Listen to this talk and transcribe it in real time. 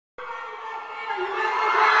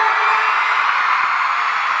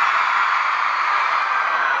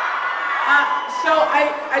So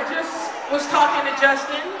I just was talking to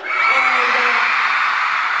Justin, and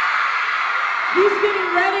he's getting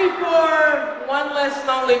ready for One Less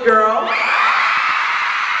Lonely Girl.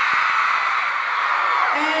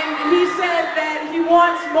 And he said that he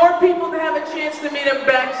wants more people to have a chance to meet him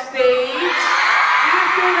backstage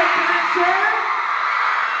after the concert.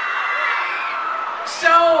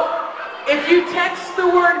 So if you text the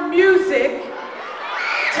word music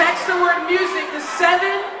to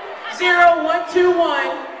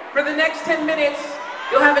 70121 for the next 10 minutes,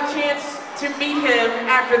 you'll have a chance to meet him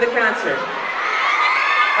after the concert.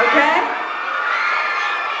 Okay?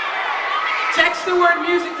 Text the word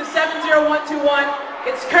music to 70121.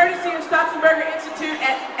 It's courtesy of Stotzenberger Institute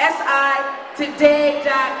at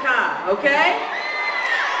sitoday.com, okay?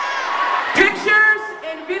 Pictures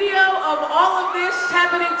and video of all of this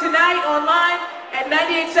happening tonight online at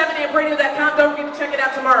 987ampradio.com. Don't forget to check it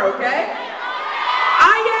out tomorrow, okay?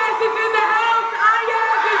 Iyaz is in the